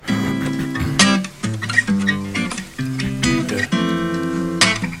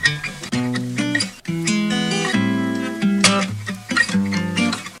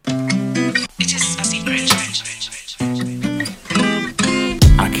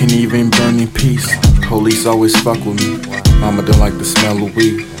can't even burn in peace. Police always fuck with me. Mama don't like the smell of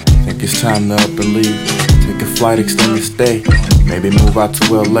weed. Think it's time to up and leave. Take a flight, extend the stay. Maybe move out to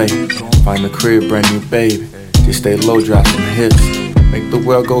LA. Find a crib, brand new baby. Just stay low, drop some hits. Make the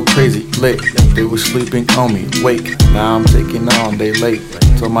world go crazy, lit. They were sleeping on me, wake. Now I'm taking on, they late.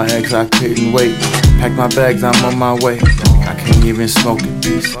 Told my ex I couldn't wait. Pack my bags, I'm on my way. I can't even smoke in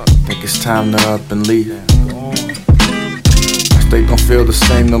peace. Think it's time to up and leave. My state don't feel the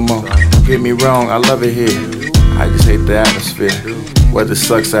same no more. Don't get me wrong, I love it here. I just hate the atmosphere. Weather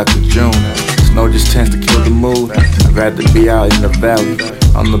sucks after June. Snow just tends to kill the mood. I'd rather be out in the valley,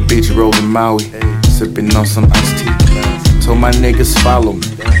 on the beach rolling Maui, sipping on some iced tea. Told my niggas follow me.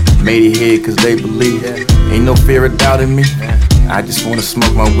 Made it here cause they believe. Ain't no fear of doubting me. I just wanna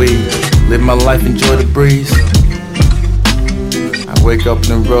smoke my weed, live my life, enjoy the breeze. I wake up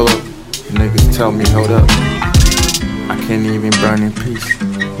and roll up. The niggas tell me hold up. I can't even burn in peace.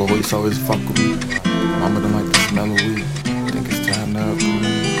 Boys always fuck with me. Mama don't like the smell of weed. Think it's time to up and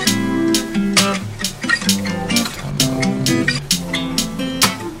leave.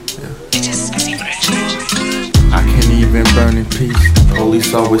 I can't even burn in peace.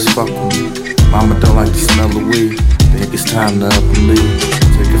 Police always fuck with me. Mama don't like the smell of weed. Think it's time to up and leave.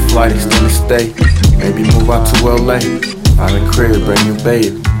 Take a flight, extend the stay. Maybe move out to LA. Find a crib, bring your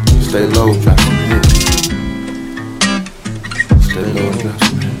baby. Stay low, drop some hits. Stay low, drop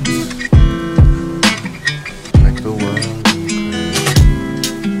some hits. Make the world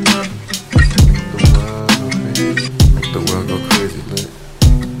make the world go crazy, lit.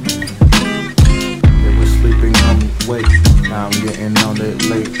 Wait, now I'm getting on it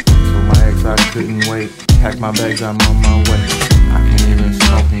late. Told my ex I couldn't wait. Pack my bags, I'm on my way. I can't even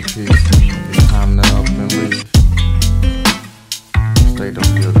smoke in peace. It's time to up and leave. Stay don't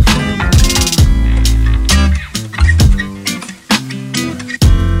feel the same.